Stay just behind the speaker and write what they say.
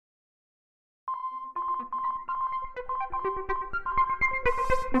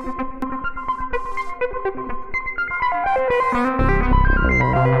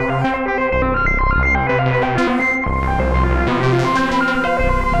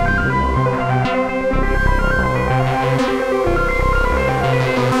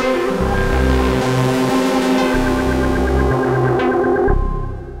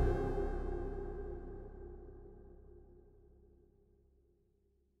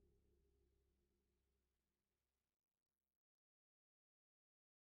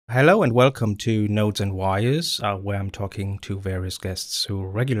Hello and welcome to Nodes and Wires, where I'm talking to various guests who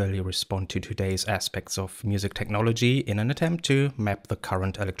regularly respond to today's aspects of music technology in an attempt to map the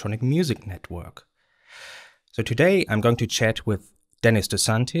current electronic music network. So today I'm going to chat with Dennis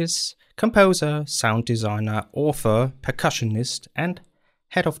DeSantis, composer, sound designer, author, percussionist, and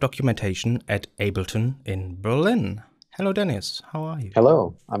head of documentation at Ableton in Berlin. Hello, Dennis. How are you?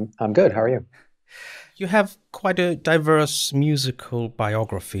 Hello. I'm good. How are you? You have quite a diverse musical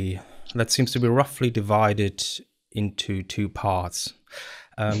biography that seems to be roughly divided into two parts.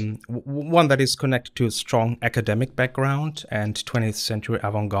 One that is connected to a strong academic background and 20th century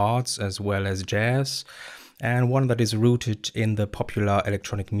avant-garde as well as jazz, and one that is rooted in the popular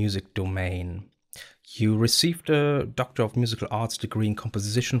electronic music domain. You received a Doctor of Musical Arts degree in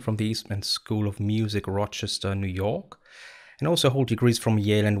composition from the Eastman School of Music, Rochester, New York, and also hold degrees from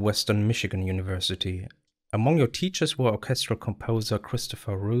Yale and Western Michigan University. Among your teachers were orchestral composer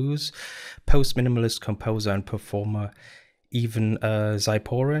Christopher Roos, post-minimalist composer and performer Ivan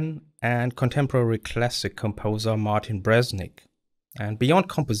Zaiporin, and contemporary classic composer Martin Bresnik. And beyond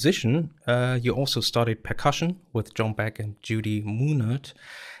composition, you also studied percussion with John Beck and Judy Moonert,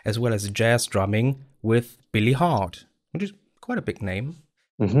 as well as jazz drumming with Billy Hart, which is quite a big name.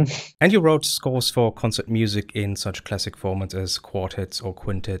 And you wrote scores for concert music in such classic formats as quartets or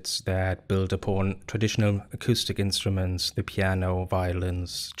quintets that build upon traditional acoustic instruments, the piano,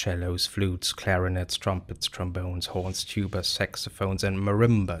 violins, cellos, flutes, clarinets, trumpets, trombones, horns, tubas, saxophones, and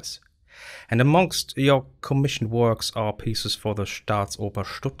marimbas. And amongst your commissioned works are pieces for the Staatsoper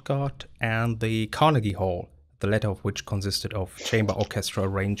Stuttgart and the Carnegie Hall, the latter of which consisted of chamber orchestra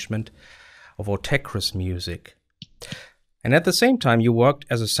arrangement of orchestral music. And at the same time, you worked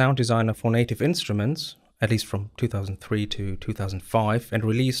as a sound designer for Native Instruments, at least from 2003 to 2005, and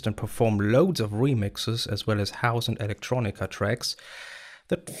released and performed loads of remixes as well as house and electronica tracks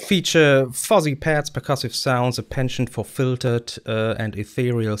that feature fuzzy pads, percussive sounds, a penchant for filtered and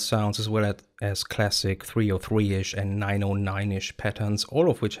ethereal sounds, as well as classic 303-ish and 909-ish patterns, all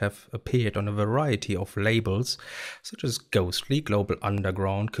of which have appeared on a variety of labels, such as Ghostly, Global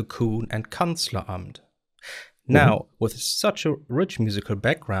Underground, Cocoon, and Kanzleramt. Now, with such a rich musical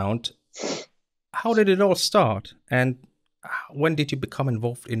background, how did it all start? And when did you become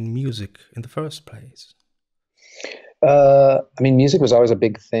involved in music in the first place? Music was always a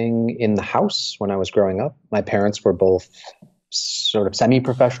big thing in the house when I was growing up. My parents were both sort of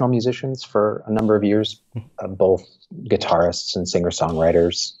semi-professional musicians for a number of years, both guitarists and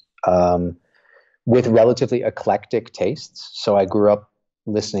singer-songwriters, with relatively eclectic tastes. So I grew up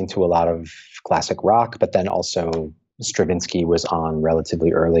listening to a lot of classic rock, but then also Stravinsky was on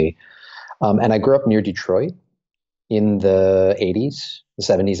relatively early. And I grew up near Detroit in the 80s, the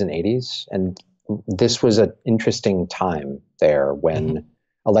 70s and 80s. And this was an interesting time there when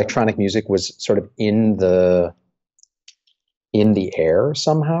electronic music was sort of in the air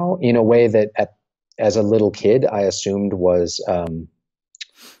somehow, in a way that as a little kid, I assumed was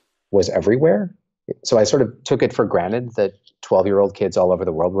everywhere. So I sort of took it for granted that 12-year-old kids all over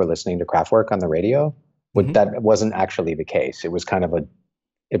the world were listening to Kraftwerk on the radio. That wasn't actually the case. It was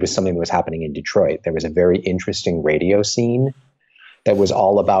it was something that was happening in Detroit. There was a very interesting radio scene that was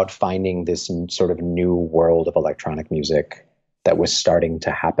all about finding this sort of new world of electronic music that was starting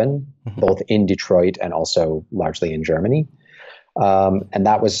to happen, both in Detroit and also largely in Germany. And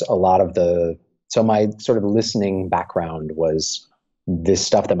that was a lot of so my sort of listening background was this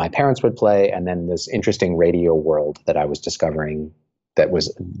stuff that my parents would play, and then this interesting radio world that I was discovering that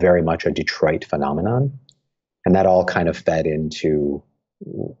was very much a Detroit phenomenon. And that all kind of fed into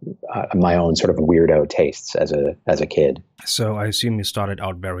my own sort of weirdo tastes as a kid. So I assume you started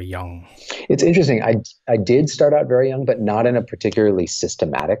out very young. It's interesting. I did start out very young, but not in a particularly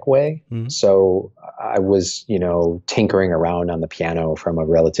systematic way. So I was, tinkering around on the piano from a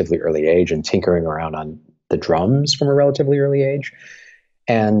relatively early age and tinkering around on the drums from a relatively early age,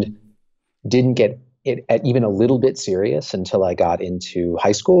 and didn't get it even a little bit serious until I got into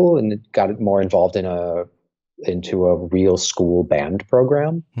high school and got more involved into a real school band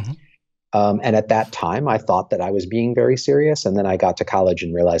program. And at that time, I thought that I was being very serious. And then I got to college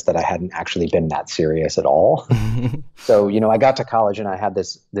and realized that I hadn't actually been that serious at all. So, I got to college and I had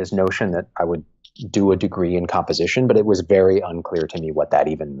this notion that I would do a degree in composition, but it was very unclear to me what that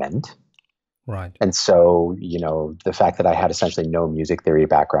even meant. Right. And so, the fact that I had essentially no music theory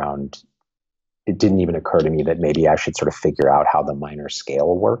background, it didn't even occur to me that maybe I should sort of figure out how the minor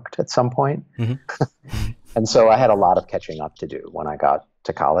scale worked at some point. And so I had a lot of catching up to do when I got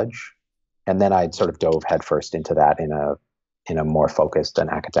to college. And then I sort of dove headfirst into that in a more focused and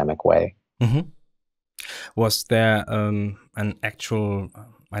academic way. Was there an actual,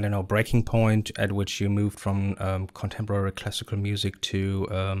 I don't know, breaking point at which you moved from contemporary classical music to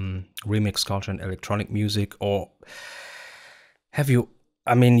remix culture and electronic music? Or have you,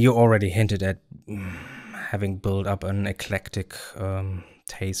 I mean, you already hinted at having built up an eclectic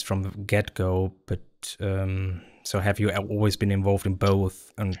taste from the get-go, but so have you always been involved in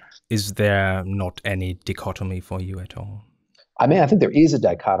both? And is there not any dichotomy for you at all? I mean, I think there is a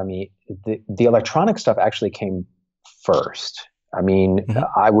dichotomy. The electronic stuff actually came first. I mean,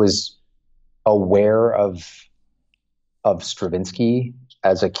 I was aware of Stravinsky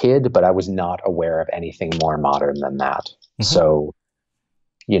as a kid, but I was not aware of anything more modern than that. So,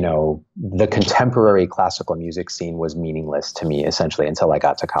 the contemporary classical music scene was meaningless to me essentially until I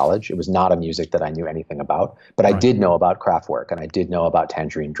got to college. It was not a music that I knew anything about, but I did know about Kraftwerk and I did know about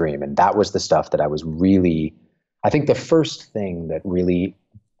Tangerine Dream. And that was the stuff that I was really, I think the first thing that really,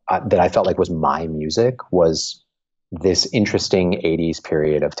 that I felt like was my music was this interesting 80s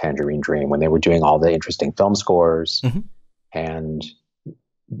period of Tangerine Dream when they were doing all the interesting film scores. And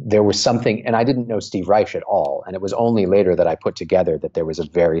there was something, and I didn't know Steve Reich at all. And it was only later that I put together that there was a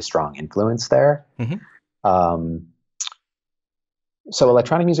very strong influence there. So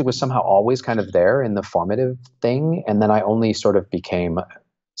electronic music was somehow always kind of there in the formative thing. And then I only sort of became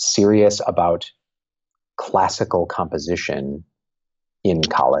serious about classical composition in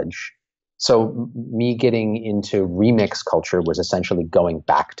college. So me getting into remix culture was essentially going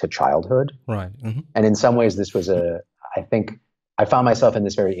back to childhood. Right. And in some ways, this was I think I found myself in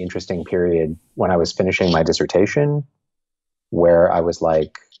this very interesting period when I was finishing my dissertation, where I was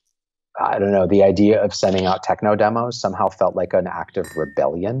like, I don't know, the idea of sending out techno demos somehow felt like an act of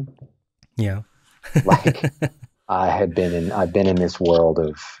rebellion. Yeah. Like I've been in this world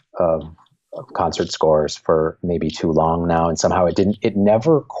of concert scores for maybe too long now. And somehow it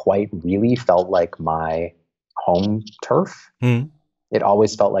never quite really felt like my home turf. It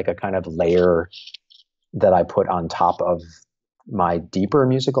always felt like a kind of layer that I put on top of my deeper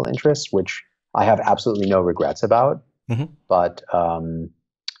musical interests, which I have absolutely no regrets about. But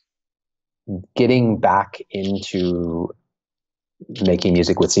getting back into making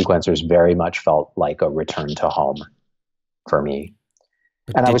music with sequencers very much felt like a return to home for me.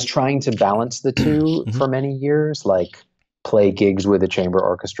 And I was trying to balance the two for many years, like play gigs with a chamber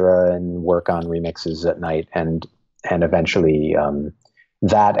orchestra and work on remixes at night. And eventually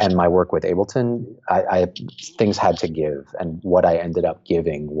that and my work with Ableton, things had to give. And what I ended up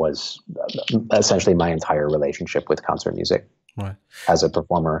giving was essentially my entire relationship with concert music as a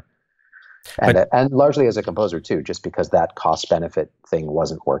performer. And largely as a composer too, just because that cost benefit thing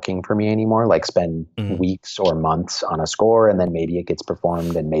wasn't working for me anymore. Like spend weeks or months on a score and then maybe it gets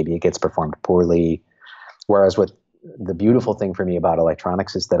performed and maybe it gets performed poorly. Whereas what the beautiful thing for me about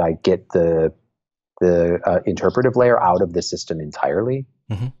electronics is that I get the interpretive layer out of the system entirely.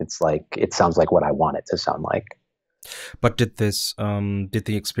 It's like, it sounds like what I want it to sound like. But did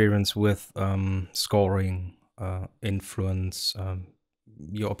the experience with scoring influence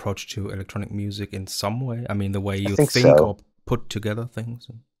your approach to electronic music in some way? I mean, the way you think or put together things?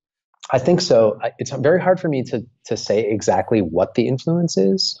 I think so. It's very hard for me to say exactly what the influence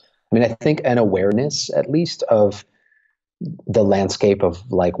is. I mean, I think an awareness, at least, of the landscape of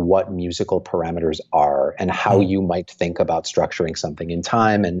like what musical parameters are and how you might think about structuring something in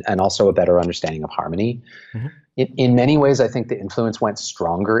time, and also a better understanding of harmony. In many ways, I think the influence went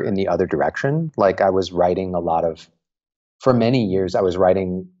stronger in the other direction. Like I was writing for many years, I was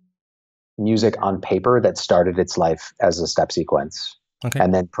writing music on paper that started its life as a step sequence.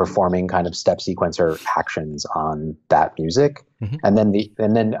 And then performing kind of step sequencer actions on that music. And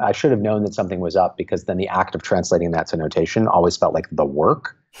then I should have known that something was up, because then the act of translating that to notation always felt like the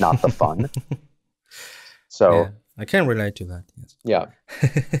work, not the fun. So yeah, I can relate to that. Yes. Yeah.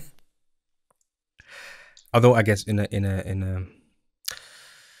 Although I guess in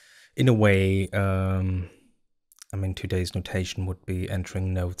a way, I mean, today's notation would be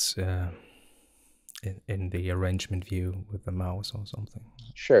entering notes in the arrangement view with the mouse or something.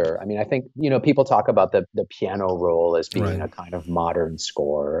 Sure. I mean, I think, people talk about the piano roll as being Right. a kind of modern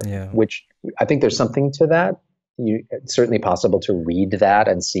score, Yeah. which I think there's something to that. It's certainly possible to read that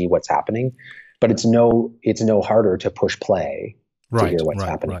and see what's happening, but it's no harder to push play to hear Right. what's Right.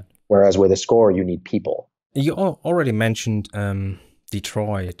 happening. Right. Whereas with a score, you need people. You already mentioned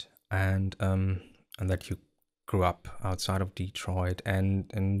Detroit and that you grew up outside of Detroit,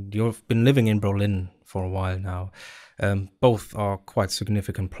 and you've been living in Berlin for a while now. Both are quite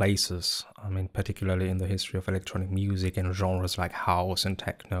significant places. I mean, particularly in the history of electronic music and genres like house and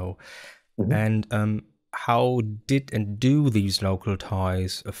techno. Mhm. And how did and do these local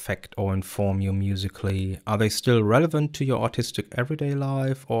ties affect or inform you musically? Are they still relevant to your artistic everyday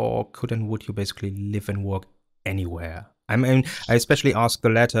life, or could and would you basically live and work anywhere? I mean, I especially ask the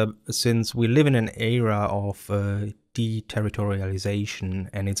latter since we live in an era of deterritorialization,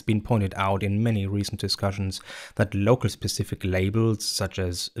 and it's been pointed out in many recent discussions that local specific labels such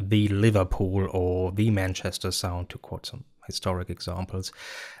as the Liverpool or the Manchester sound, to quote some historic examples,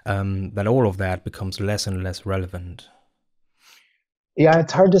 that all of that becomes less and less relevant. Yeah,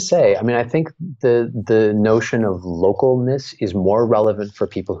 it's hard to say. I mean, I think the notion of localness is more relevant for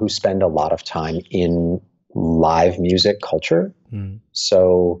people who spend a lot of time in live music culture.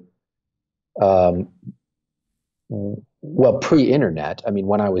 So, um, well, pre-internet, I mean,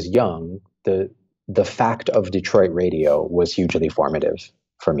 when I was young, the fact of Detroit radio was hugely formative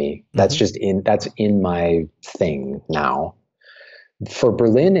for me. That's in my thing now. For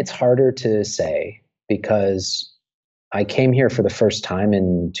Berlin, it's harder to say because I came here for the first time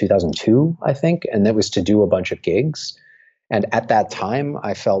in 2002, I think, and that was to do a bunch of gigs. And at that time,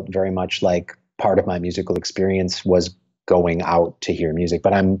 I felt very much like part of my musical experience was going out to hear music.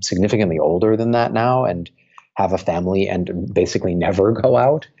 But I'm significantly older than that now and have a family and basically never go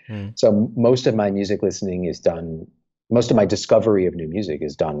out. So most of my music listening is done, most of my discovery of new music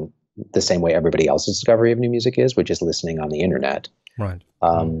is done the same way everybody else's discovery of new music is, which is listening on the internet. Right.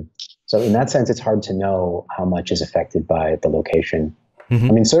 So in that sense, it's hard to know how much is affected by the location. Mm-hmm.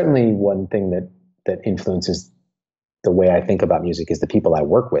 I mean, certainly one thing that influences the way I think about music is the people I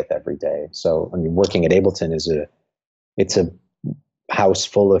work with every day. So, I mean, working at Ableton it's a house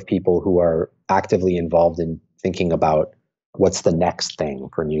full of people who are actively involved in thinking about what's the next thing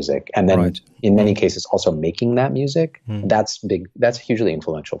for music. And then Right. in many cases, also making that music. That's big. That's hugely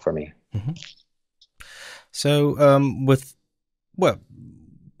influential for me. So with, well,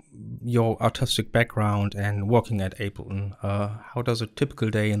 your artistic background and working at Ableton, how does a typical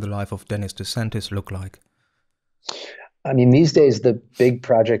day in the life of Dennis DeSantis look like? I mean, these days, the big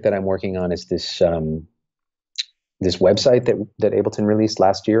project that I'm working on is this this website that Ableton released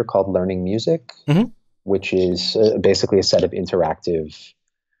last year called Learning Music, which is basically a set of interactive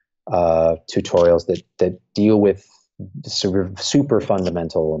tutorials that deal with sort of super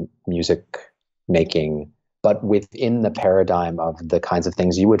fundamental music making, but within the paradigm of the kinds of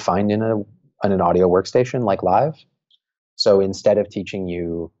things you would find in an audio workstation like Live. So instead of teaching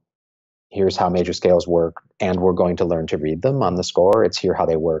you, here's how major scales work, and we're going to learn to read them on the score, it's here's how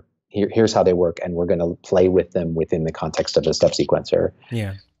they work, and we're going to play with them within the context of a step sequencer.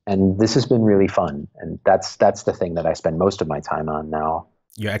 Yeah. And this has been really fun, and that's the thing that I spend most of my time on now.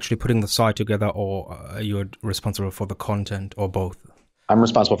 You're actually putting the site together, or you're responsible for the content, or both? I'm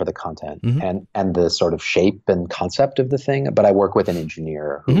responsible for the content and the sort of shape and concept of the thing, but I work with an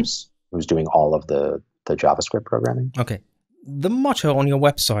engineer who's doing all of the JavaScript programming. Okay. The motto on your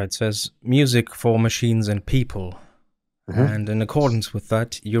website says music for machines and people. And in accordance with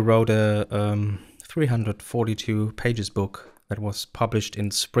that, you wrote a 342 pages book that was published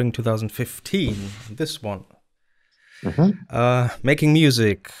in spring 2015. This one. Making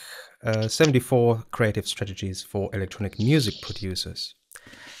Music, 74 Creative Strategies for Electronic Music Producers.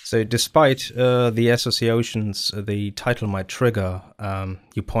 So despite the associations the title might trigger,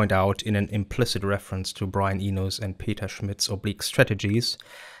 you point out in an implicit reference to Brian Eno's and Peter Schmidt's oblique strategies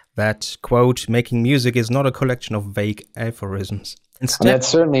that, quote, making music is not a collection of vague aphorisms. Instead, that's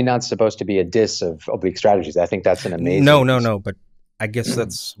certainly not supposed to be a diss of oblique strategies. I think that's an amazing... No, but I guess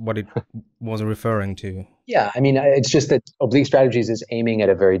that's what it was referring to. Yeah, I mean, it's just that oblique strategies is aiming at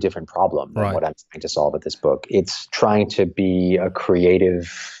a very different problem than what I'm trying to solve with this book. It's trying to be a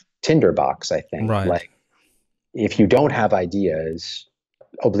creative tinderbox, I think. Right. Like, if you don't have ideas,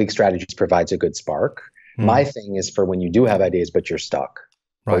 oblique strategies provides a good spark. My thing is for when you do have ideas, but you're stuck.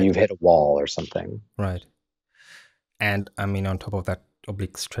 Or you've hit a wall or something. Right. And I mean, on top of that,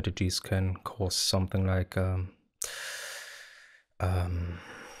 oblique strategies can cause something like,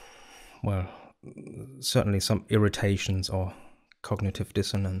 well, certainly some irritations or cognitive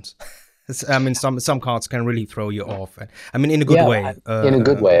dissonance. I mean, some cards can really throw you off. I mean, in a good way. In a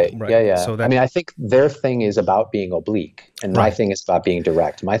good way. Right. Yeah. So that, I mean, I think their thing is about being oblique, and my thing is about being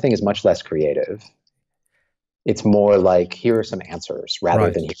direct. My thing is much less creative. It's more like, here are some answers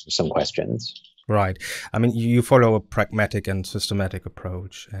rather than here are some questions. Right. I mean, you follow a pragmatic and systematic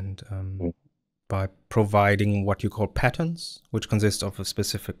approach, and by providing what you call patterns, which consist of a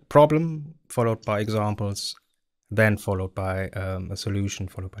specific problem, followed by examples, then followed by a solution,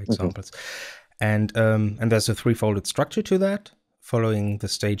 followed by examples. And there's a threefolded structure to that, following the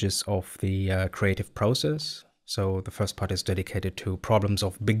stages of the creative process. So the first part is dedicated to problems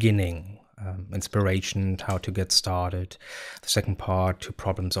of beginning, inspiration, how to get started. The second part to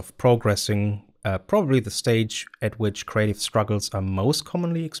problems of progressing, probably the stage at which creative struggles are most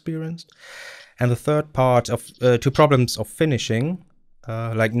commonly experienced. And the third part to problems of finishing,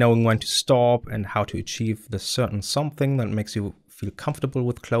 like knowing when to stop and how to achieve the certain something that makes you feel comfortable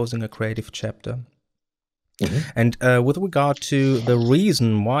with closing a creative chapter. And with regard to the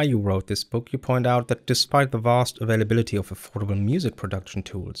reason why you wrote this book, you point out that despite the vast availability of affordable music production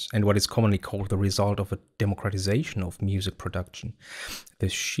tools and what is commonly called the result of a democratization of music production, the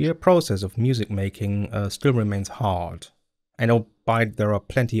sheer process of music making still remains hard. And albeit there are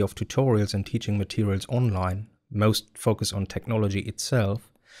plenty of tutorials and teaching materials online, most focus on technology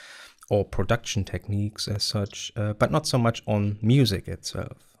itself or production techniques as such, but not so much on music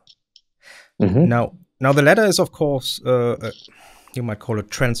itself. Now, the latter is, of course, you might call it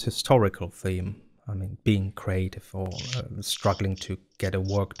trans-historical theme. I mean, being creative or struggling to get a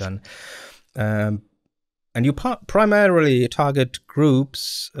work done. And you primarily target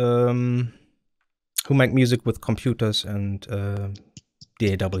groups who make music with computers and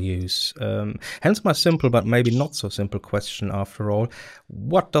DAWs. Hence my simple but maybe not so simple question after all.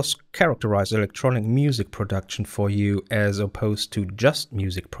 What does characterize electronic music production for you as opposed to just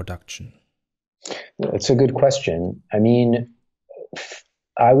music production? It's a good question. I mean,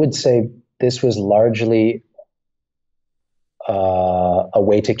 I would say this was largely a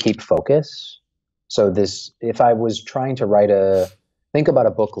way to keep focus. So if I was trying to think about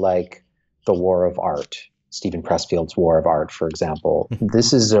a book like The War of Art, Stephen Pressfield's War of Art, for example,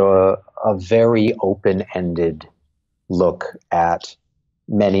 this is a very open-ended look at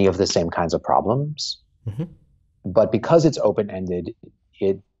many of the same kinds of problems. But because it's open-ended,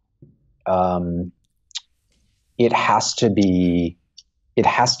 it has to be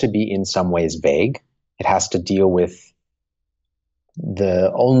in some ways vague. It has to deal with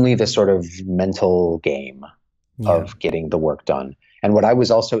only the sort of mental game of getting the work done. And what I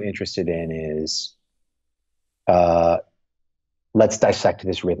was also interested in is, let's dissect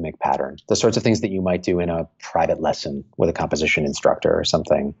this rhythmic pattern, the sorts of things that you might do in a private lesson with a composition instructor or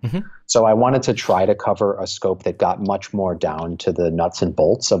something. So I wanted to try to cover a scope that got much more down to the nuts and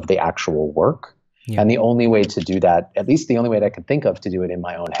bolts of the actual work. And the only way to do that, at least the only way that I could think of to do it in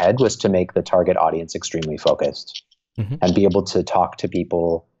my own head, was to make the target audience extremely focused and be able to talk to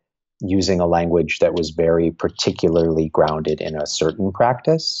people using a language that was very particularly grounded in a certain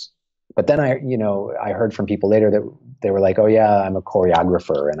practice. But then I heard from people later that they were like, oh yeah, I'm a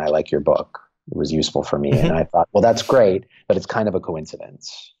choreographer and I like your book. It was useful for me. And I thought, well, that's great, but it's kind of a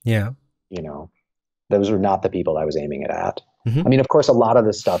coincidence. Those were not the people I was aiming it at. I mean, of course, a lot of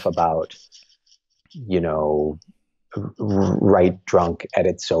the stuff about, write drunk,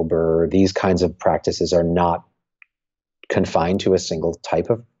 edit sober, these kinds of practices are not confined to a single type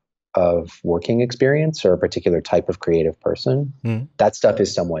of working experience or a particular type of creative person. That stuff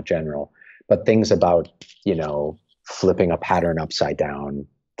is somewhat general. But things about, flipping a pattern upside down,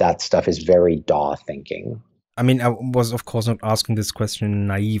 that stuff is very DAW thinking. I mean, I was, of course, not asking this question in a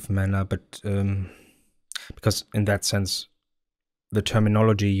naive manner, but because in that sense, the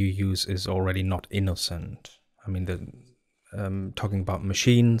terminology you use is already not innocent. I mean, talking about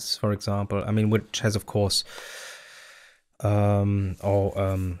machines, for example, I mean, which has, of course,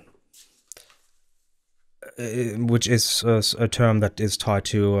 which is a term that is tied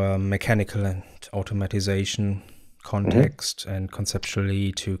to mechanical and automatization context and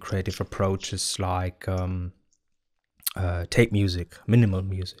conceptually to creative approaches like tape music, minimal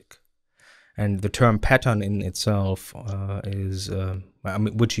music. And the term pattern in itself is,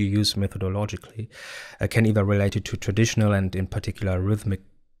 which you use methodologically, can either relate it to traditional and in particular rhythmic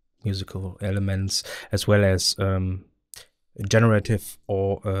musical elements, as well as generative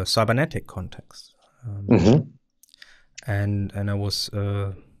or cybernetic context. And I was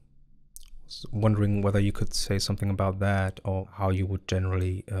wondering whether you could say something about that, or how you would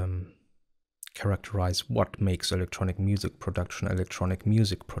generally characterize what makes electronic music production.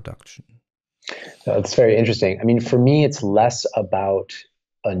 That's very interesting. I mean, for me, it's less about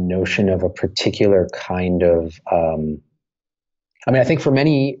a notion of a particular kind of, I mean, I think for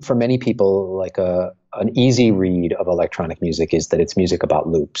many people, like an easy read of electronic music is that it's music about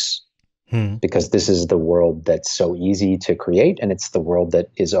loops, because this is the world that's so easy to create, and it's the world that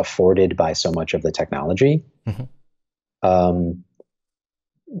is afforded by so much of the technology.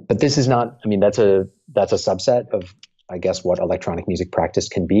 But this is not, I mean, that's a subset of, I guess, what electronic music practice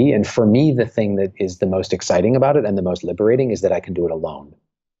can be. And for me, the thing that is the most exciting about it and the most liberating is that I can do it alone.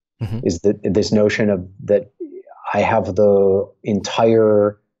 Is that this notion of that I have the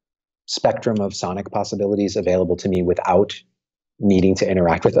entire spectrum of sonic possibilities available to me without needing to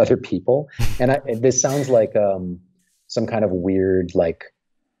interact with other people. And this sounds like some kind of weird, like,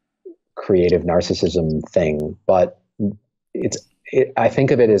 creative narcissism thing, but I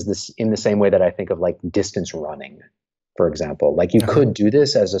think of it as this in the same way that I think of like distance running, for example. Like you could do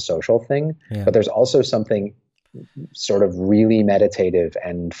this as a social thing, but there's also something sort of really meditative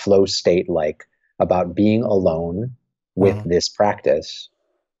and flow state like about being alone with this practice.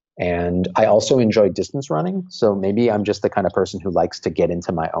 And I also enjoy distance running. So maybe I'm just the kind of person who likes to get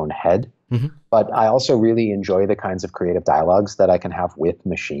into my own head, but I also really enjoy the kinds of creative dialogues that I can have with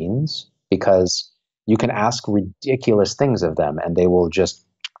machines, because you can ask ridiculous things of them and they will just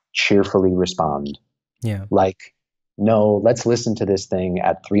cheerfully respond. Yeah. Like, no, let's listen to this thing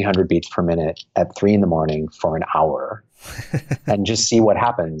at 300 beats per minute at 3 a.m. for an hour and just see what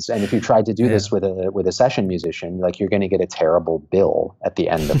happens. And if you tried to do this with a session musician, like, you're going to get a terrible bill at the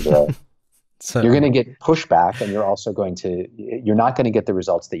end of the, you're going to get pushback, and you're not going to get the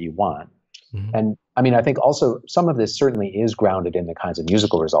results that you want. And I mean, I think also some of this certainly is grounded in the kinds of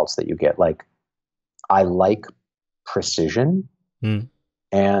musical results that you get. Like, I like precision,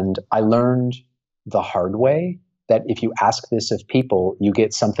 and I learned the hard way that if you ask this of people, you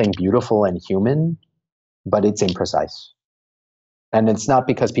get something beautiful and human, but it's imprecise. And it's not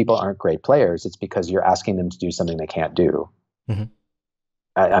because people aren't great players. It's because you're asking them to do something they can't do.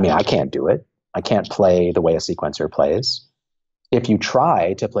 I mean, I can't do it. I can't play the way a sequencer plays. If you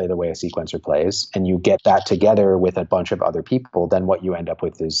try to play the way a sequencer plays and you get that together with a bunch of other people, then what you end up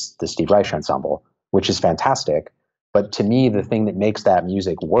with is the Steve Reich ensemble, which is fantastic. But to me, the thing that makes that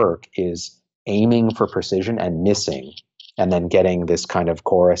music work is aiming for precision and missing, and then getting this kind of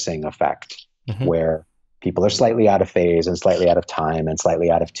chorusing effect where people are slightly out of phase and slightly out of time and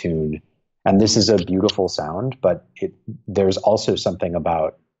slightly out of tune. And this is a beautiful sound, but there's also something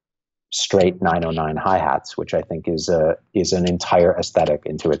about straight 909 hi-hats, which I think is an entire aesthetic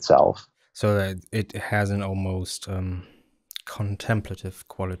into itself. So that it has an almost contemplative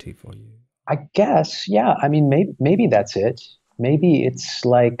quality for you. I guess, yeah. I mean, maybe that's it. Maybe it's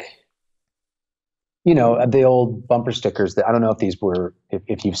like, you know, the old bumper stickers that, I don't know if these were,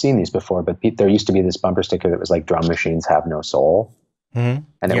 if you've seen these before, but there used to be this bumper sticker that was like, drum machines have no soul. And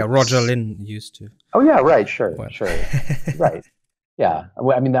Roger Lynn used to. Oh yeah, right, sure. Right. Yeah.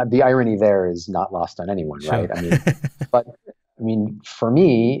 Well, I mean, the irony there is not lost on anyone, right? I mean, but I mean, for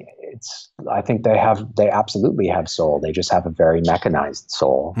me, I think they absolutely have soul. They just have a very mechanized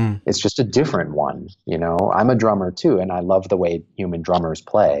soul. It's just a different one. You know, I'm a drummer too, and I love the way human drummers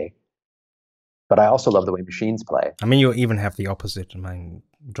play, but I also love the way machines play. I mean, you even have the opposite. I mean,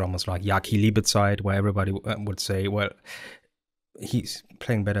 drummers like Jaki Liebezeit, where everybody would say, well, he's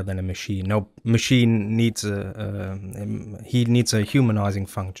playing better than a machine. No, machine needs he needs a humanizing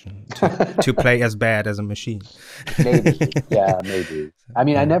function to play as bad as a machine. Maybe, yeah, maybe. I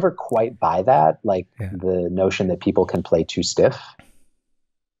mean, I never quite buy that, like the notion that people can play too stiff.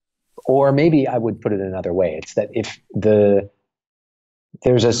 Or maybe I would put it another way. It's that if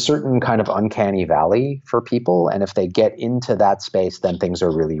there's a certain kind of uncanny valley for people, and if they get into that space, then things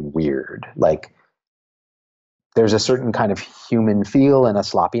are really weird. Like, there's a certain kind of human feel and a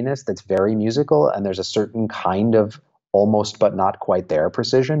sloppiness that's very musical, and there's a certain kind of almost but not quite there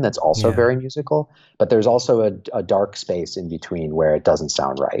precision that's also very musical. But there's also a dark space in between where it doesn't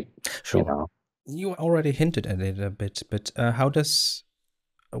sound right. Sure. You know? You already hinted at it a bit, but how does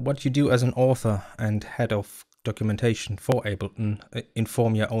what you do as an author and head of documentation for Ableton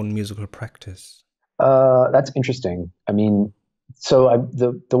inform your own musical practice? That's interesting. I mean, so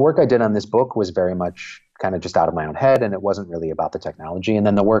the work I did on this book was very much kind of just out of my own head, and it wasn't really about the technology. And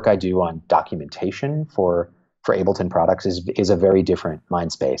then the work I do on documentation for Ableton products is a very different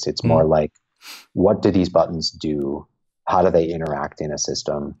mind space. It's more like, what do these buttons do? How do they interact in a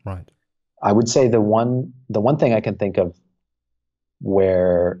system? Right. I would say the one thing I can think of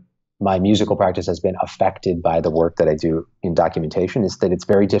where my musical practice has been affected by the work that I do in documentation is that it's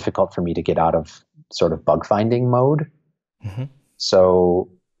very difficult for me to get out of sort of bug finding mode. So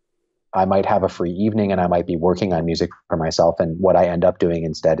I might have a free evening and I might be working on music for myself. And what I end up doing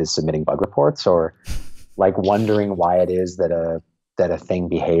instead is submitting bug reports, or like wondering why it is that a thing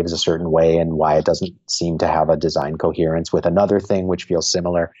behaves a certain way and why it doesn't seem to have a design coherence with another thing which feels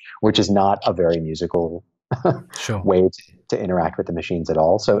similar, which is not a very musical Sure. way to interact with the machines at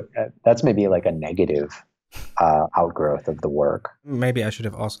all. So that's maybe like a negative outgrowth of the work. Maybe I should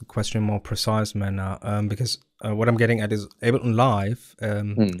have asked the question in a more precise manner, because what I'm getting at is Ableton Live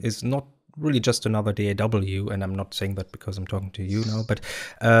is not really just another DAW, and I'm not saying that because I'm talking to you now, but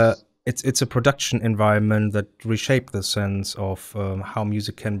it's a production environment that reshaped the sense of how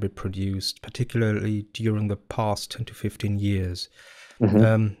music can be produced, particularly during the past 10 to 15 years.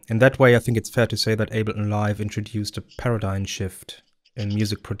 In that way, I think it's fair to say that Ableton Live introduced a paradigm shift in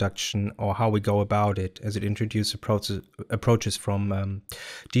music production, or how we go about it, as it introduced approaches from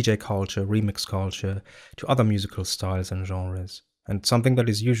DJ culture, remix culture, to other musical styles and genres, and something that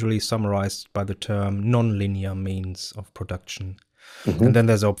is usually summarized by the term non-linear means of production. And then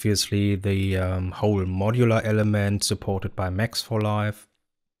there's obviously the whole modular element supported by Max for Live,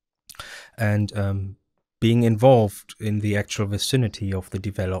 and being involved in the actual vicinity of the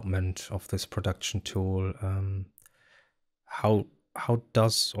development of this production tool. How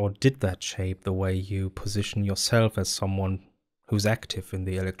does or did that shape the way you position yourself as someone who's active in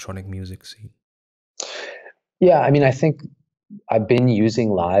the electronic music scene? Yeah, I mean, I think I've been using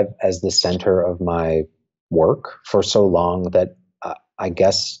Live as the center of my work for so long that I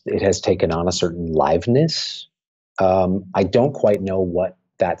guess it has taken on a certain liveness. I don't quite know what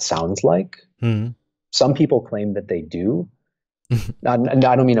that sounds like. Some people claim that they do. I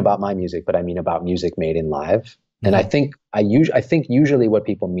don't mean about my music, but I mean about music made in Live. And I think usually what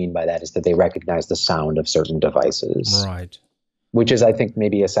people mean by that is that they recognize the sound of certain devices, right? Which is, I think,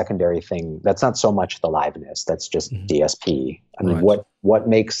 maybe a secondary thing. That's not so much the liveness. That's just DSP. I mean, what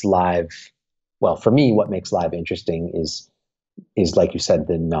makes Live, well, for me, what makes Live interesting is like you said,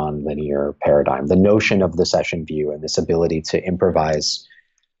 the non-linear paradigm, the notion of the session view, and this ability to improvise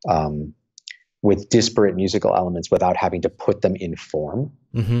with disparate musical elements without having to put them in form.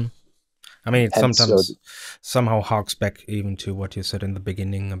 I mean, it sometimes somehow harks back even to what you said in the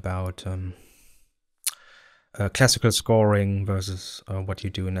beginning about classical scoring versus what you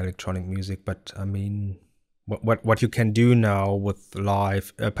do in electronic music. But I mean, what you can do now with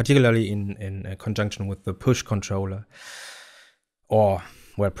Live, particularly in conjunction with the push controller, or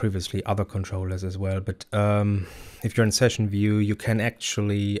well, previously other controllers as well. But if you're in session view, you can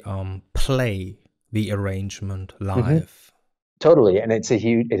actually play the arrangement live. Totally, and it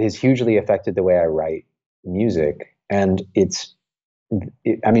has hugely affected the way I write music. And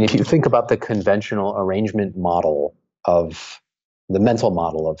I mean, if you think about the conventional arrangement model of the mental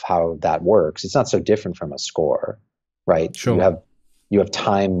model of how that works, it's not so different from a score, right? Sure. You have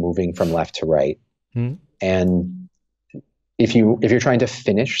time moving from left to right, and if you're trying to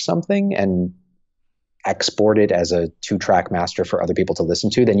finish something and export it as a 2-track master for other people to listen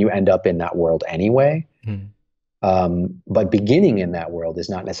to, then you end up in that world anyway. But beginning in that world is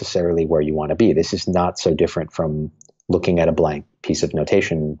not necessarily where you want to be. This is not so different from looking at a blank piece of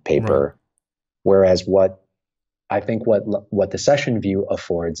notation paper. Right. Whereas what the session view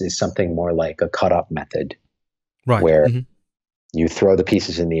affords is something more like a cut-up method, right? Where you throw the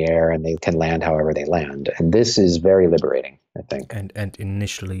pieces in the air and they can land however they land. And this is very liberating, I think. And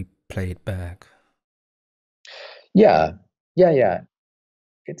initially play it back. Yeah.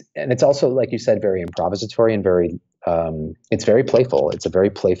 It's also, like you said, very improvisatory and very, it's very playful. It's a very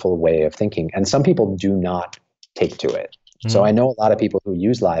playful way of thinking. And some people do not take to it. So I know a lot of people who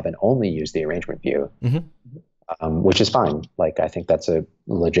use Live and only use the arrangement view, which is fine. Like, I think that's a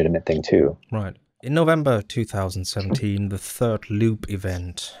legitimate thing too. Right. In November 2017, the third Loop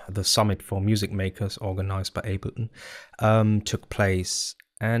event, the Summit for Music Makers organized by Ableton, took place.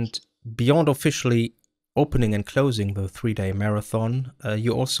 And beyond officially opening and closing the 3-day marathon,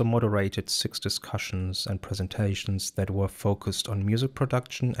 you also moderated 6 discussions and presentations that were focused on music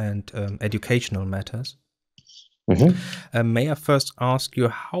production and educational matters. May I first ask you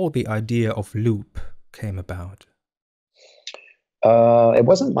how the idea of Loop came about? It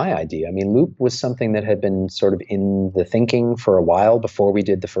wasn't my idea. I mean, Loop was something that had been sort of in the thinking for a while before we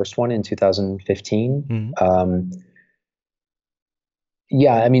did the first one in 2015.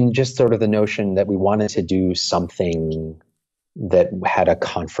 Yeah, I mean, just sort of the notion that we wanted to do something that had a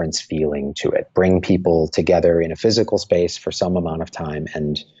conference feeling to it, bring people together in a physical space for some amount of time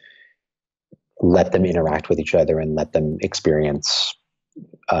and let them interact with each other and let them experience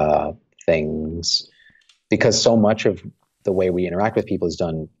things. Because so much of the way we interact with people is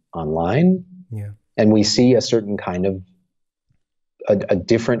done online. Yeah. And we see a certain kind of a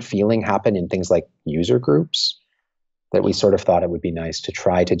different feeling happen in things like user groups, that we sort of thought it would be nice to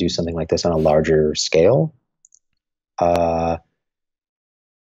try to do something like this on a larger scale. Yeah,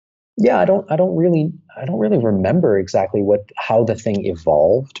 I don't really remember exactly how the thing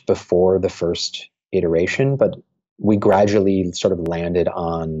evolved before the first iteration, but we gradually sort of landed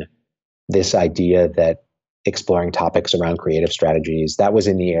on this idea that exploring topics around creative strategies, that was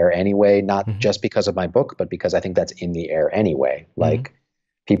in the air anyway, not just because of my book, but because I think that's in the air anyway. Like,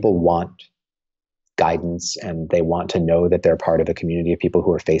 people want guidance and they want to know that they're part of a community of people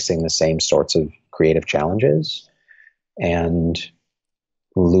who are facing the same sorts of creative challenges. And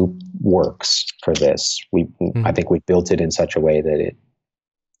Loop works for this. I think we built it in such a way that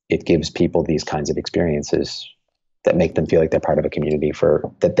it gives people these kinds of experiences that make them feel like they're part of a community,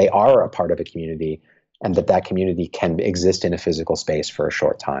 that they are a part of a community, and that community can exist in a physical space for a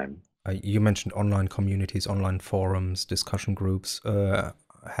short time. You mentioned online communities, online forums, discussion groups.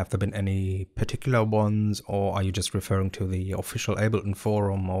 Have there been any particular ones, or are you just referring to the official Ableton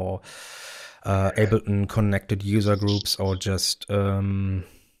forum or Ableton connected user groups, or just or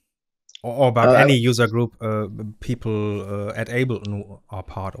about any user group people at Ableton are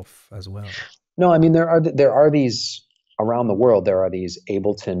part of as well? No, I mean, there are these around the world. There are these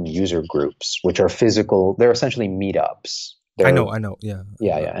Ableton user groups, which are physical. They're essentially meetups. I know. Yeah.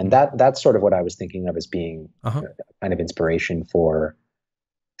 Yeah. And that's sort of what I was thinking of as being kind of inspiration for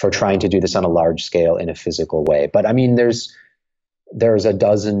trying to do this on a large scale in a physical way. But I mean, there's a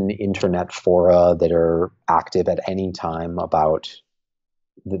dozen internet fora that are active at any time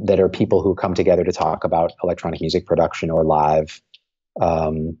that are people who come together to talk about electronic music production or live.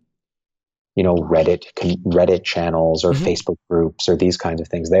 Reddit channels or Facebook groups or these kinds of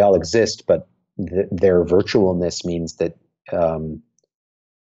things. They all exist, but their virtualness means that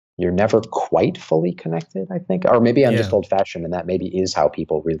you're never quite fully connected, I think. Or maybe I'm just old-fashioned, and that maybe is how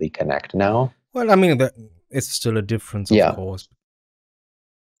people really connect now. Well, I mean, it's still a difference, of course.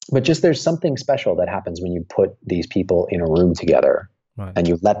 But just there's something special that happens when you put these people in a room together, and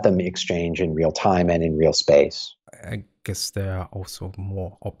you let them exchange in real time and in real space. I guess there are also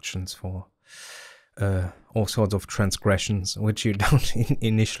more options for all sorts of transgressions, which you don't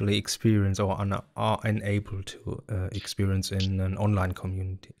initially experience or are unable to experience in an online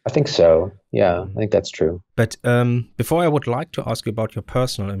community. I think so. Yeah, I think that's true. But before I would like to ask you about your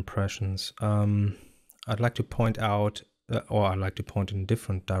personal impressions, I'd like to point out, or I'd like to point in a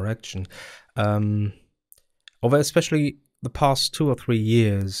different direction. Over especially the past 2 or 3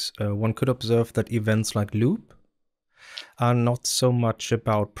 years, one could observe that events like Loop are not so much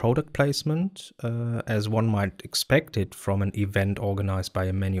about product placement as one might expect it from an event organized by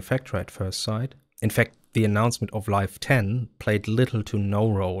a manufacturer at first sight. In fact, the announcement of Live 10 played little to no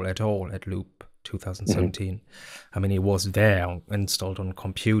role at all at Loop 2017. I mean, it was there, installed on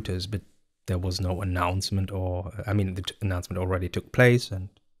computers, but there was no announcement, the announcement already took place and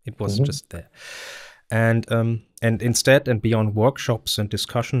it was just there. And instead, and beyond workshops and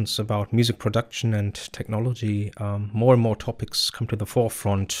discussions about music production and technology, more and more topics come to the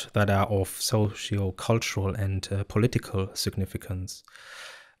forefront that are of socio-cultural and political significance.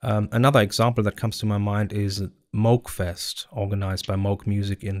 Another example that comes to my mind is Moog Fest, organized by Moog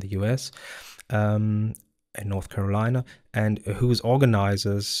Music in the US in North Carolina, and whose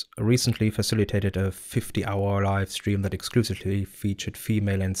organizers recently facilitated a 50-hour live stream that exclusively featured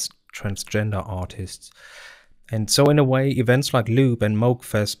female and transgender artists. And so in a way, events like Loop and Moog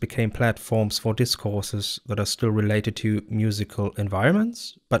Fest became platforms for discourses that are still related to musical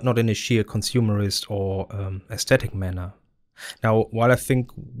environments, but not in a sheer consumerist or aesthetic manner. Now, while I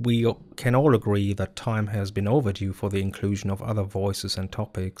think we can all agree that time has been overdue for the inclusion of other voices and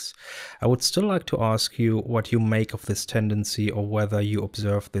topics, I would still like to ask you what you make of this tendency, or whether you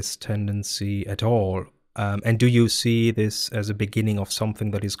observe this tendency at all. And do you see this as a beginning of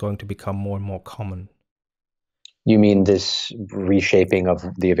something that is going to become more and more common? You mean this reshaping of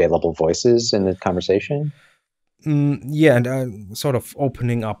the available voices in the conversation? Yeah, and sort of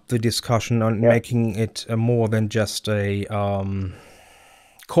opening up the discussion and making it more than just a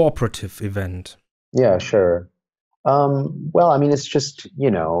cooperative event. Yeah, sure. Well, I mean, it's just,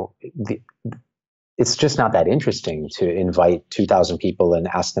 it's just not that interesting to invite 2,000 people and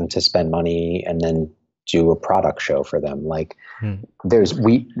ask them to spend money and then do a product show for them. Like,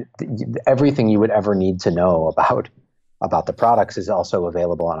 everything you would ever need to know about the products is also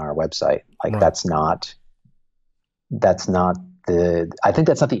available on our website. Like, that's not I think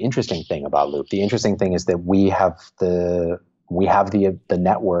that's not the interesting thing about Loop. The interesting thing is that we have the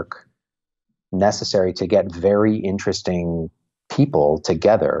network necessary to get very interesting people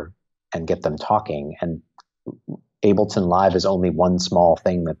together and get them talking. And Ableton Live is only one small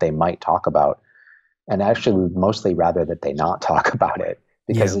thing that they might talk about. And actually, we'd mostly rather that they not talk about it,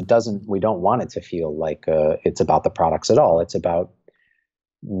 because we don't want it to feel like it's about the products at all. It's about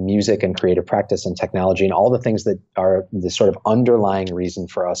music and creative practice and technology and all the things that are the sort of underlying reason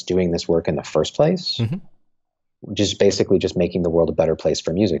for us doing this work in the first place. Just basically just making the world a better place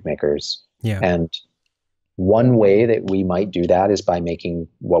for music makers. And one way that we might do that is by making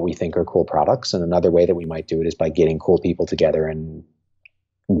what we think are cool products. And another way that we might do it is by getting cool people together and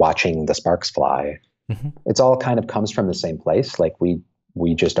watching the sparks fly. It's all kind of comes from the same place. Like we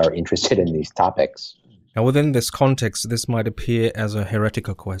just are interested in these topics. Now, within this context, this might appear as a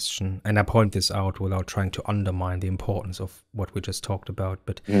heretical question, and I point this out without trying to undermine the importance of what we just talked about.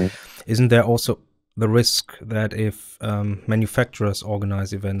 But isn't there also the risk that if manufacturers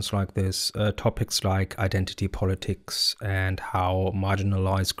organize events like this, topics like identity politics and how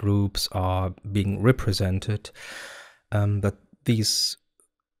marginalized groups are being represented, that these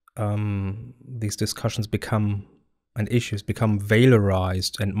discussions become and issues become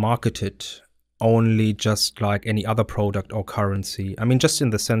valorized and marketed only just like any other product or currency? I mean, just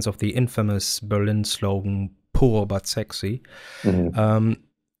in the sense of the infamous Berlin slogan, poor but sexy.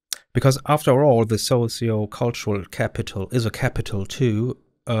 Because after all, the socio-cultural capital is a capital too,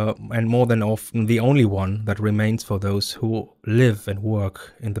 and more than often the only one that remains for those who live and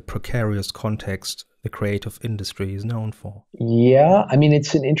work in the precarious context the creative industry is known for. Yeah, I mean,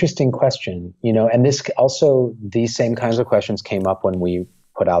 it's an interesting question, and these same kinds of questions came up when we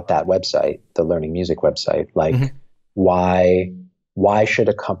put out that website, the Learning Music website. Like, why should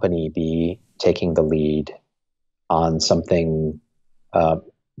a company be taking the lead on something?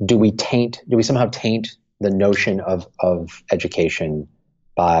 Do we somehow taint the notion of education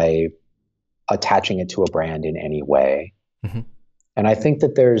by attaching it to a brand in any way? And I think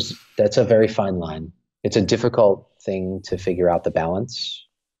that that's a very fine line. It's a difficult thing to figure out the balance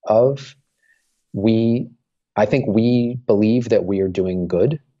of. I think we believe that we are doing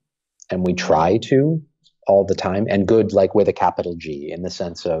good, and we try to all the time, and good like with a capital G, in the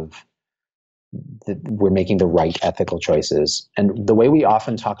sense of that we're making the right ethical choices. And the way we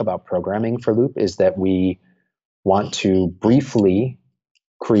often talk about programming for Loop is that we want to briefly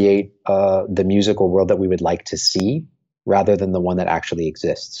create the musical world that we would like to see, rather than the one that actually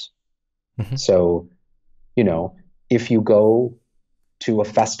exists. So, if you go to a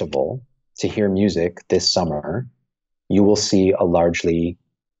festival to hear music this summer, you will see a largely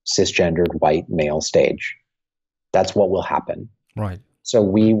cisgendered white male stage. That's what will happen. Right. So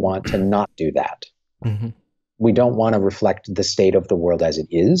we want to not do that. We don't want to reflect the state of the world as it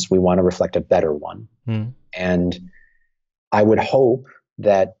is. We want to reflect a better one. And I would hope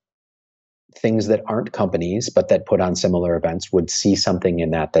that things that aren't companies, but that put on similar events, would see something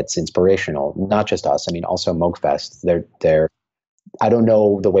in that that's inspirational. Not just us. I mean, also Moogfest. I don't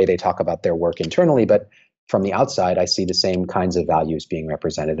know the way they talk about their work internally, but from the outside, I see the same kinds of values being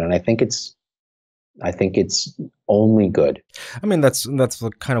represented, and I think it's only good. I mean, that's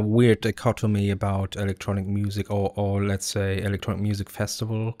the kind of weird dichotomy about electronic music, or let's say electronic music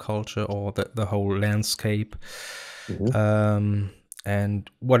festival culture, or the whole landscape. And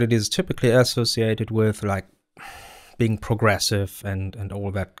what it is typically associated with, like being progressive and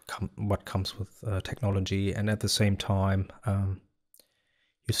all that, what comes with technology. And at the same time,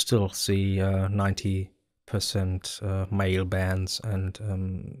 you still see 90% male bands,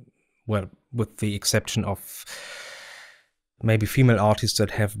 and well, with the exception of maybe female artists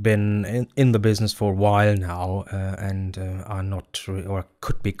that have been in the business for a while now, and are not or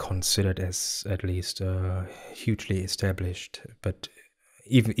could be considered as at least hugely established. But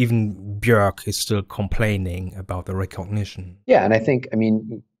even Björk is still complaining about the recognition. Yeah, and I think, I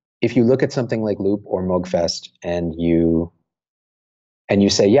mean, if you look at something like Loop or Moogfest and you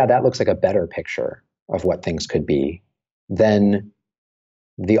say, yeah, that looks like a better picture of what things could be, then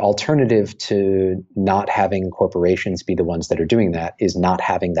the alternative to not having corporations be the ones that are doing that is not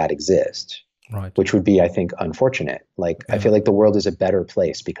having that exist. Right. Which would be, I think, unfortunate. Like, I feel like the world is a better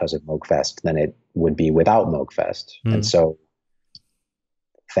place because of Moogfest than it would be without Moogfest. And so,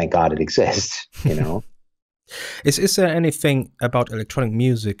 thank God it exists, Is there anything about electronic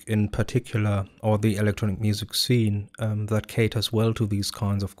music in particular, or the electronic music scene, that caters well to these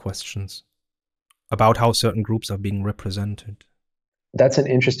kinds of questions about how certain groups are being represented? That's an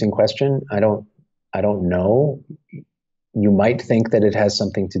interesting question. I don't know. You might think that it has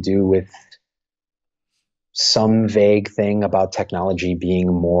something to do with some vague thing about technology being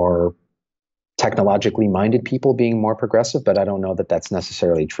more technologically minded, people being more progressive, but I don't know that that's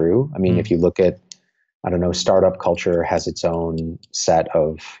necessarily true. I mean, if you look at, I don't know, startup culture has its own set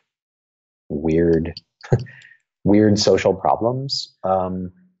of weird weird social problems. I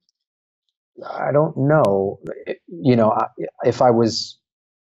don't know. You know, if I was,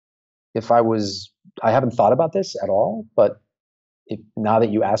 if I was, I haven't thought about this at all, but now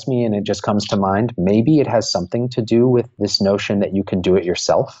that you ask me and it just comes to mind, maybe it has something to do with this notion that you can do it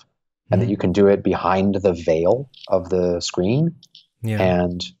yourself and that you can do it behind the veil of the screen. Yeah.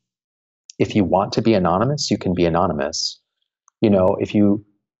 And if you want to be anonymous, you can be anonymous. You know, if you're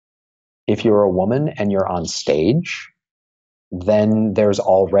a woman and you're on stage, then there's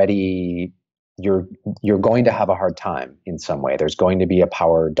already, you're going to have a hard time in some way. There's going to be a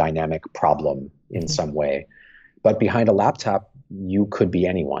power dynamic problem in some way. But behind a laptop, you could be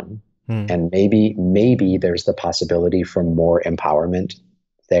anyone. And maybe there's the possibility for more empowerment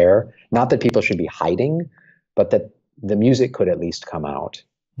there. Not that people should be hiding, but that the music could at least come out.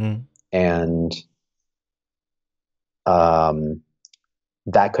 And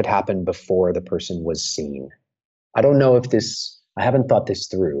that could happen before the person was seen. I don't know if I haven't thought this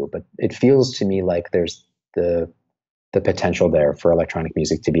through, but it feels to me like there's the potential there for electronic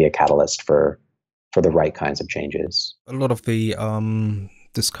music to be a catalyst for the right kinds of changes. A lot of the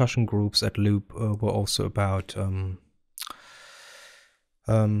discussion groups at Loop were also about,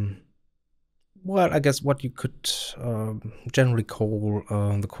 well, I guess what you could generally call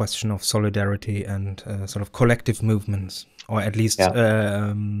the question of solidarity and sort of collective movements, or at least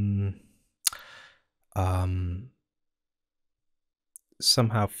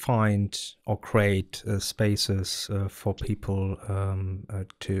somehow find or create spaces for people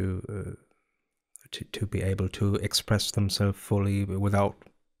to be able to express themselves fully without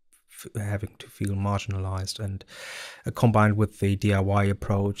having to feel marginalized. And combined with the DIY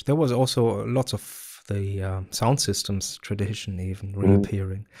approach, there was also lots of the sound systems tradition even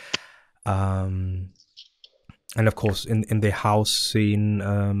reappearing. And of course, in the house scene,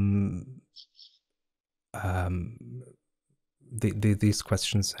 these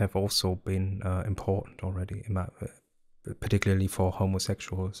questions have also been important already, particularly for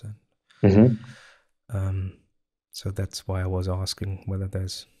homosexuals. And so that's why I was asking whether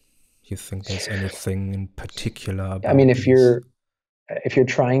you think there's anything in particular about, I mean, if you're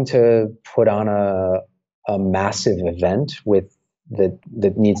trying to put on a massive event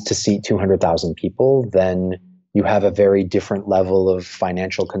that needs to seat 200,000 people, then you have a very different level of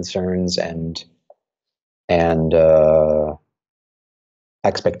financial concerns and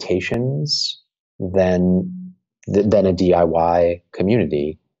expectations than a DIY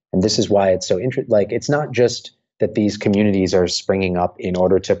community. And this is why it's so interesting. Like, it's not just that these communities are springing up in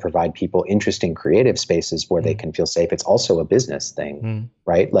order to provide people interesting creative spaces where they can feel safe. It's also a business thing,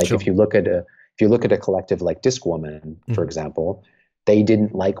 right? Like, if you look at a collective like Disc Woman, for example, they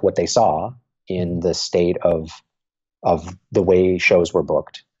didn't like what they saw in the state of the way shows were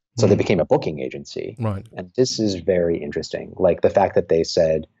booked. So they became a booking agency. Right. And this is very interesting. Like, the fact that they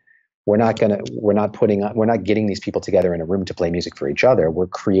said, we're not getting these people together in a room to play music for each other. We're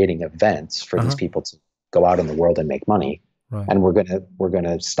creating events for these people to go out in the world and make money. Right. And we're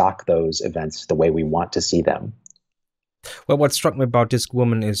gonna stock those events the way we want to see them. Well, what struck me about Disc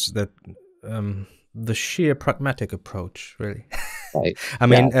Woman is that the sheer pragmatic approach, really. Right. I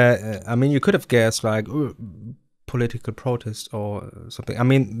mean, you could have guessed like political protest or something. I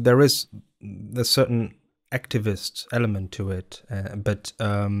mean, there's a certain activist element to it, but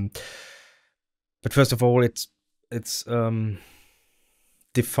first of all, it's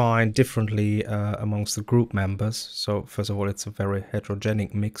defined differently amongst the group members. So first of all, it's a very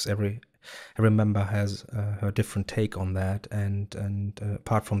heterogenic mix. Every member has her different take on that, and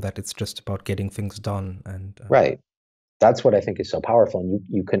apart from that, it's just about getting things done. And right, that's what I think is so powerful. And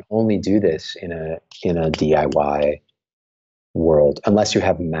you can only do this in a DIY world unless you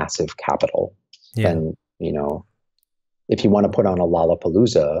have massive capital. Yeah. And if you want to put on a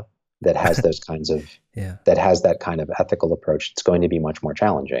Lollapalooza that has those kinds of that has that kind of ethical approach, it's going to be much more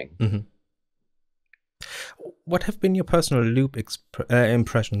challenging. What have been your personal Loop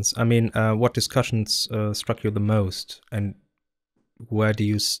impressions? I mean, what discussions struck you the most, and where do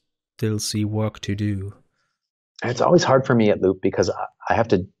you still see work to do? It's always hard for me at Loop because I have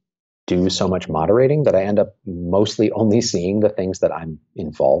to do so much moderating that I end up mostly only seeing the things that I'm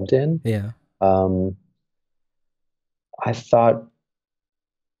involved in. Yeah. I thought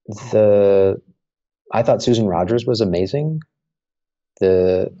Susan Rogers was amazing.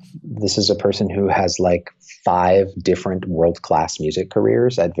 This is a person who has like 5 different world-class music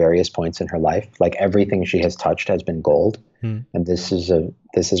careers at various points in her life. Like, everything she has touched has been gold. And this is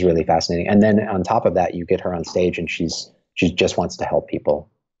really fascinating. And then on top of that, you get her on stage and she just wants to help people.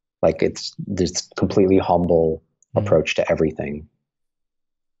 Like, it's this completely humble approach to everything.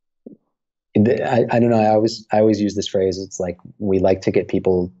 I don't know. I always use this phrase. It's like we like to get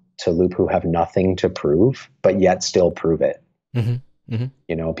people to loop who have nothing to prove, but yet still prove it. Hmm. Hmm.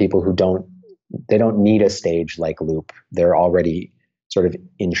 People who they don't need a stage like loop. They're already sort of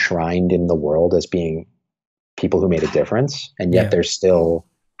enshrined in the world as being people who made a difference, and yet Yeah. they're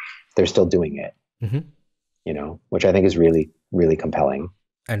still doing it. Hmm. Which I think is really, really compelling.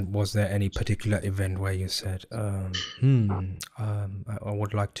 And was there any particular event where you said, I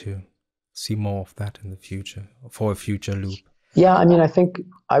would like to see more of that in the future for a future loop? Yeah, I mean, I think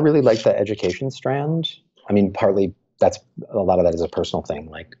I really like the education strand. I mean, partly that's a lot of that is a personal thing.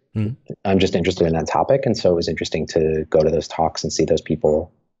 Like, Mm. I'm just interested in that topic, and so it was interesting to go to those talks and see those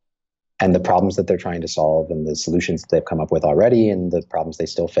people and the problems that they're trying to solve and the solutions that they've come up with already and the problems they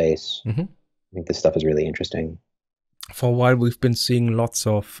still face. Hmm. I think this stuff is really interesting. For a while, we've been seeing lots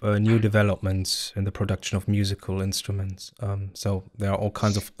of new developments in the production of musical instruments. So there are all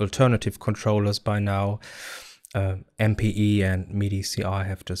kinds of alternative controllers by now. MPE and MIDI CI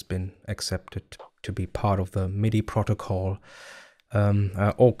have just been accepted to be part of the MIDI protocol.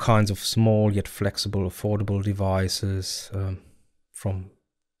 All kinds of small yet flexible, affordable devices, from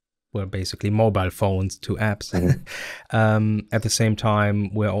basically mobile phones to apps. At the same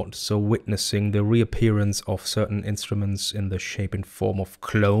time, we're also witnessing the reappearance of certain instruments in the shape and form of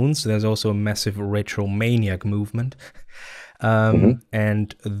clones. There's also a massive retromaniac movement.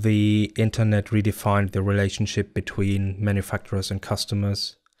 And the internet redefined the relationship between manufacturers and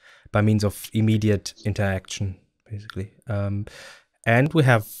customers by means of immediate interaction, basically. And we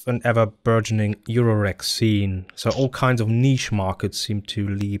have an ever-burgeoning Eurorec scene. So all kinds of niche markets seem to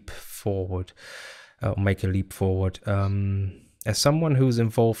leap forward, make a leap forward. As someone who's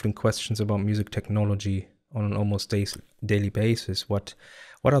involved in questions about music technology on an almost daily basis, what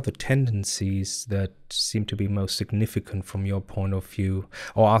are the tendencies that seem to be most significant from your point of view?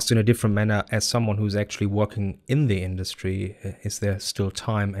 Or asked in a different manner, as someone who's actually working in the industry, is there still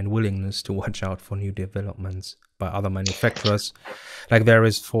time and willingness to watch out for new developments by other manufacturers, like there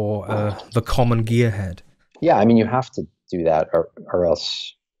is for the common gearhead? Yeah, I mean, you have to do that, or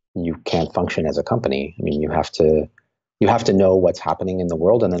else you can't function as a company. I mean, you have to know what's happening in the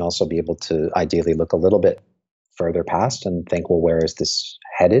world, and then also be able to ideally look a little bit further past and think, well, where is this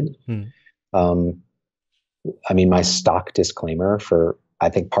headed? I mean, my stock disclaimer I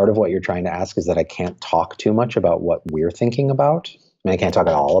think part of what you're trying to ask is that I can't talk too much about what we're thinking about. I mean, I can't talk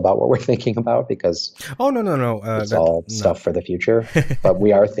at all about what we're thinking about because no. it's all stuff for the future. But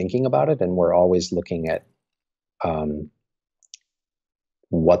we are thinking about it, and we're always looking at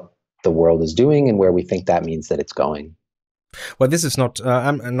what the world is doing and where we think that means that it's going. Well, this is not,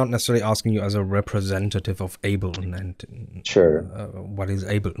 I'm not necessarily asking you as a representative of Ableton and Sure. What is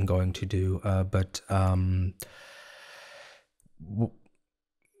Ableton going to do, but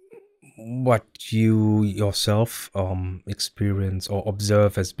what you yourself experience or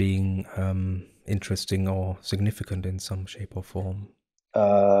observe as being interesting or significant in some shape or form.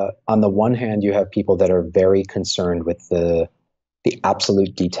 On the one hand, you have people that are very concerned with the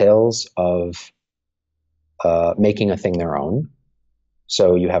absolute details of making a thing their own.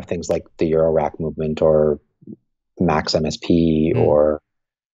 So you have things like the Eurorack movement or Max MSP or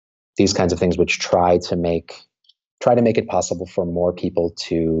these kinds of things, which try to make it possible for more people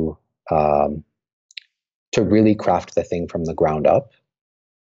to really craft the thing from the ground up.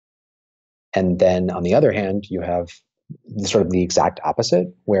 And then on the other hand, you have sort of the exact opposite,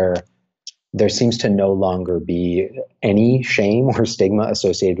 where there seems to no longer be any shame or stigma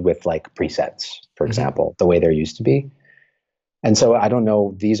associated with like presets, for example, the way there used to be. And so I don't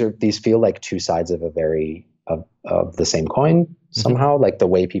know, these feel like two sides of of the same coin somehow, like the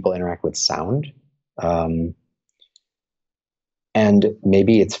way people interact with sound. And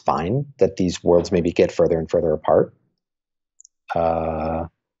maybe it's fine that these worlds maybe get further and further apart.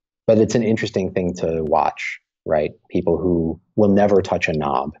 But it's an interesting thing to watch, right? People who will never touch a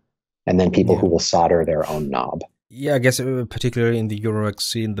knob, and then people who will solder their own knob. Yeah, I guess particularly in the Eurorack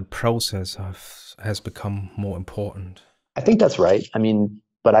scene, the process has become more important. I think that's right. I mean,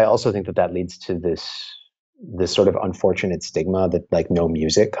 but I also think that leads to this sort of unfortunate stigma that like no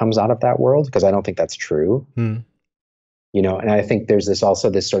music comes out of that world, because I don't think that's true. And I think there's this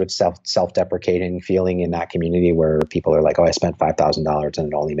sort of self-deprecating feeling in that community where people are like, oh, I spent $5,000 and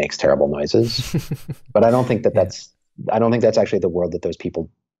it only makes terrible noises. But I don't think that's actually the world that those people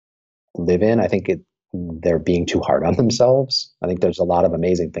live in. I think they're being too hard on themselves. I think there's a lot of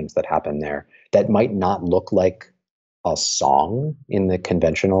amazing things that happen there that might not look like a song in the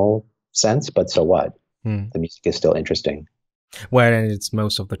conventional sense, but so what? The music is still interesting. Well, and it's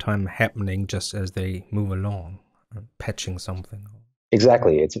most of the time happening just as they move along, patching something.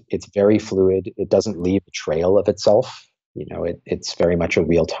 Exactly. It's very fluid. It doesn't leave a trail of itself. It's very much a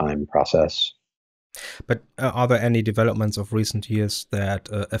real-time process. But are there any developments of recent years that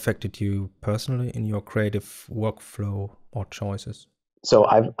affected you personally in your creative workflow or choices? So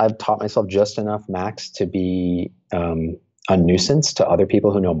I've taught myself just enough Max to be a nuisance to other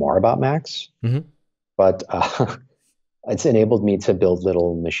people who know more about Max. Mm-hmm. But it's enabled me to build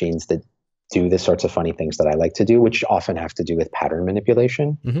little machines that do the sorts of funny things that I like to do, which often have to do with pattern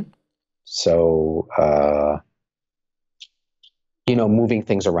manipulation. Mm-hmm. So, moving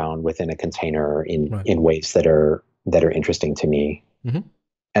things around within a container in ways that are interesting to me, mm-hmm.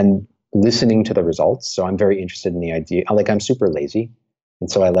 and listening to the results. So I'm very interested in the idea. I'm super lazy, and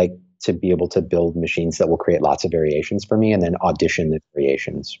so I like to be able to build machines that will create lots of variations for me and then audition the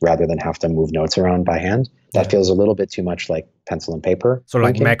variations rather than have to move notes around by hand. That feels a little bit too much like pencil and paper. So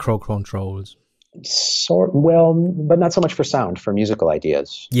like macro controls. Well, but not so much for sound, for musical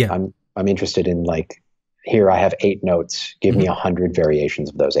ideas. Yeah. I'm interested in here I have 8 notes. Give mm-hmm. me 100 variations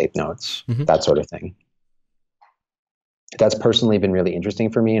of those 8 notes. Mm-hmm. That sort of thing. That's personally been really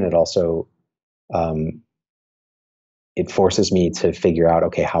interesting for me, and it also it forces me to figure out,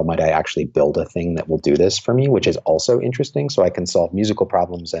 okay, how might I actually build a thing that will do this for me, which is also interesting. So I can solve musical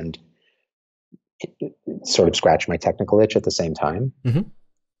problems and sort of scratch my technical itch at the same time. Mm-hmm.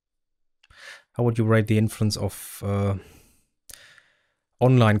 How would you rate the influence of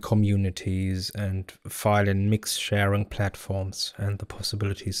online communities and file and mix sharing platforms and the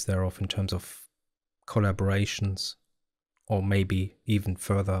possibilities thereof in terms of collaborations or maybe even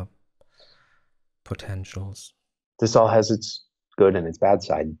further potentials? This all has its good and its bad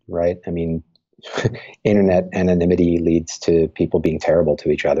side, right? I mean, internet anonymity leads to people being terrible to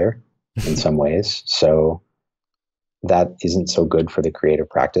each other in some ways. So that isn't so good for the creative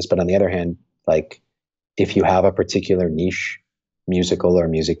practice. But on the other hand, if you have a particular niche musical or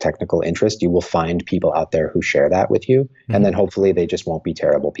music technical interest, you will find people out there who share that with you. Mm-hmm. And then hopefully they just won't be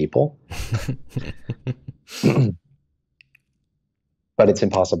terrible people. But it's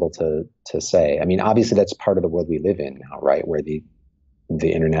impossible to say. I mean, obviously that's part of the world we live in now, right? Where the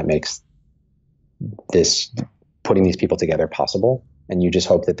internet makes putting these people together possible. And you just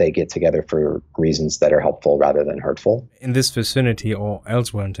hope that they get together for reasons that are helpful rather than hurtful. In this vicinity or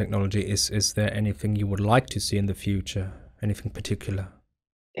elsewhere in technology, is there anything you would like to see in the future? Anything particular?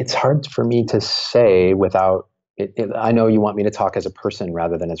 It's hard for me to say without it. I know you want me to talk as a person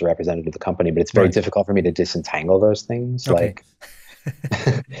rather than as a representative of the company, but it's very difficult for me to disentangle those things. Okay.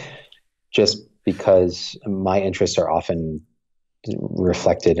 Just because my interests are often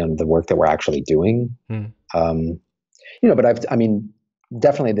reflected in the work that we're actually doing. But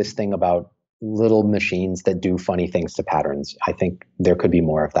definitely this thing about little machines that do funny things to patterns. I think there could be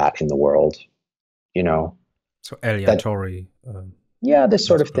more of that in the world, So aleatory. This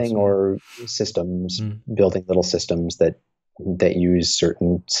sort of thing, or systems, building little systems that use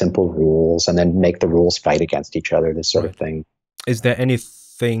certain simple rules and then make the rules fight against each other, this sort of thing. Is there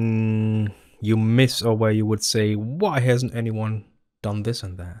anything you miss or where you would say, why hasn't anyone done this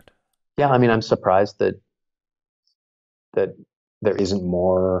and that? Yeah, I mean, I'm surprised that there isn't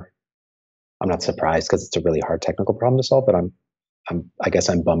more. I'm not surprised because it's a really hard technical problem to solve, but I guess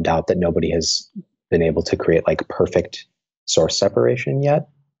I'm bummed out that nobody has been able to create perfect source separation yet.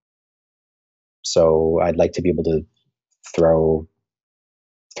 So I'd like to be able to throw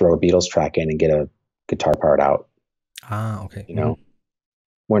a Beatles track in and get a guitar part out. Okay.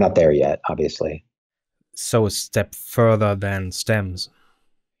 We're not there yet, obviously. So a step further than stems.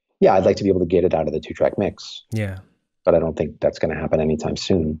 Yeah, I'd like to be able to get it out of the 2-track mix. Yeah. But I don't think that's going to happen anytime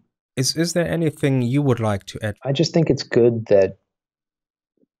soon. Is there anything you would like to add? I just think it's good that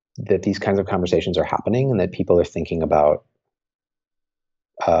these kinds of conversations are happening and that people are thinking about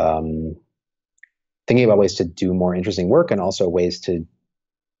ways to do more interesting work and also ways to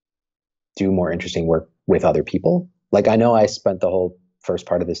do more interesting work with other people. I know I spent the whole first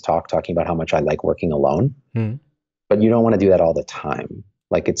part of this talk talking about how much I like working alone, but you don't want to do that all the time.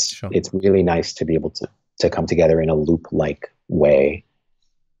 It's really nice to be able to come together in a loop-like way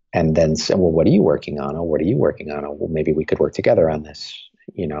and then say, well, what are you working on? Oh, what are you working on? Oh, well, maybe we could work together on this.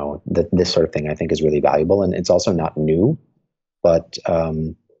 This sort of thing I think is really valuable, and it's also not new, but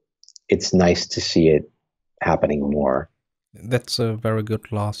it's nice to see it happening more. That's a very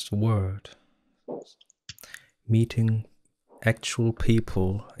good last word. Meeting actual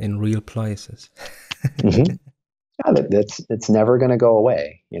people in real places. Mm-hmm. Yeah, it's never going to go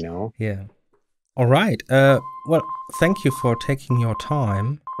away, Yeah. All right. Well, thank you for taking your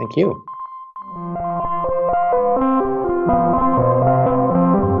time. Thank you.